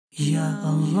Ya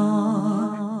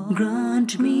Allah,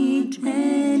 grant me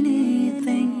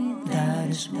anything that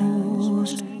is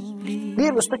most pleasing.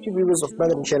 Dear respected viewers of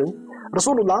Madani Channel,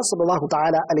 Rasulullah sallallahu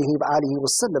ta'ala alayhi wa alihi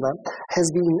wa sallam has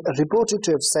been reported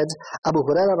to have said, Abu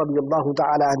Hurairah radiallahu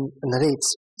ta'ala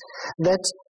narrates, that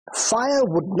fire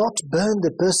would not burn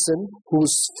the person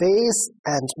whose face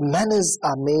and manners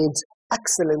are made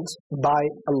excellent by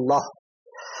Allah.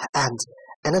 And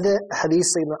another hadith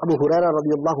saying Abu Hurairah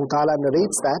radiallahu ta'ala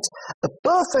narrates that a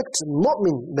perfect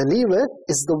mu'min believer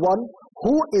is the one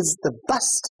who is the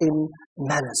best in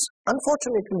manners.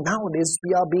 Unfortunately, nowadays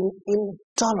we are being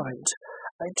intolerant.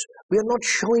 Right? We are not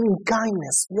showing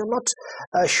kindness. We are not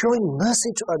showing mercy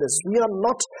to others. We are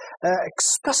not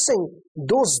expressing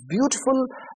those beautiful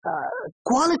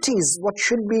qualities what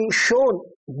should be shown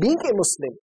being a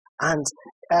Muslim. And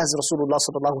as Rasulullah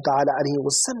sallallahu ta'ala alayhi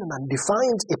wa sallam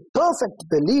defined, a perfect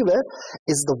believer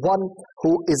is the one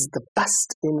who is the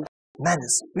best in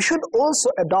manners. We should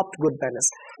also adopt good manners.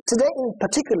 Today in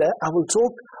particular, I will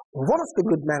talk one of the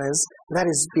good manners, that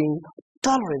is being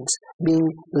tolerant, being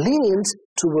lenient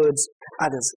towards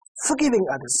others, forgiving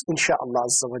others, insha'Allah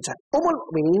azza wa jal.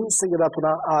 Al-Mu'mineen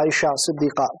Sayyidatuna Aisha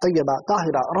Siddiqa Tayyiba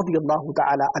Tahira radiyallahu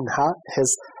ta'ala anha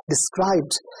has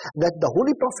described that the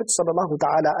Holy Prophet sallallahu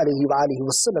ta'ala alayhi wa alihi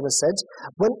wa sallam said,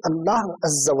 when Allah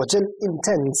azza wa jal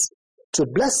intends to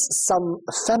bless some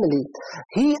family,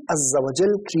 He azza wa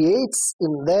jal creates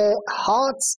in their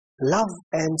hearts love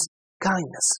and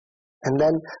kindness. And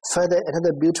then further,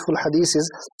 another beautiful hadith is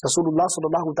Rasulullah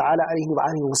sallallahu ta'ala alayhi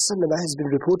wa sallam has been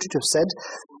reported to have said,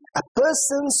 a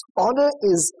person's honor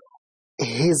is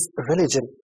his religion,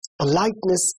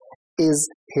 lightness is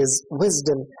his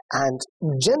wisdom, and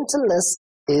gentleness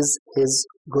is his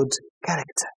good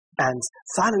character. And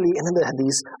finally, another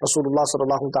hadith, Rasulullah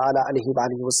sallallahu ta'ala alayhi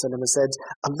wa sallam said,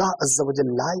 Allah azza wa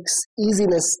jalla likes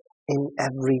easiness in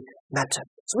every matter.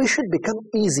 So we should become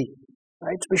easy.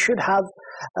 Right? We should have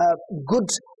good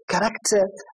character,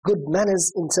 good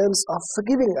manners in terms of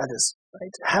forgiving others,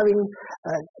 right? Having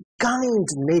kind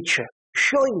nature,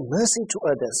 showing mercy to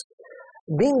others,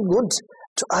 being good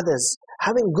to others,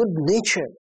 having good nature,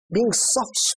 being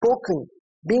soft-spoken,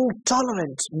 being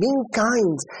tolerant, being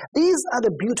kind. These are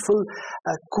the beautiful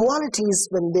qualities.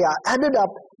 When they are added up,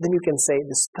 then you can say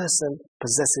this person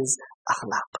possesses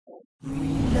akhlaq. We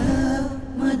love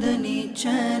Madani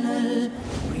Channel.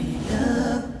 We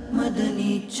love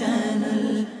Madani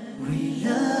Channel. We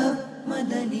love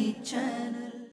Madani Channel.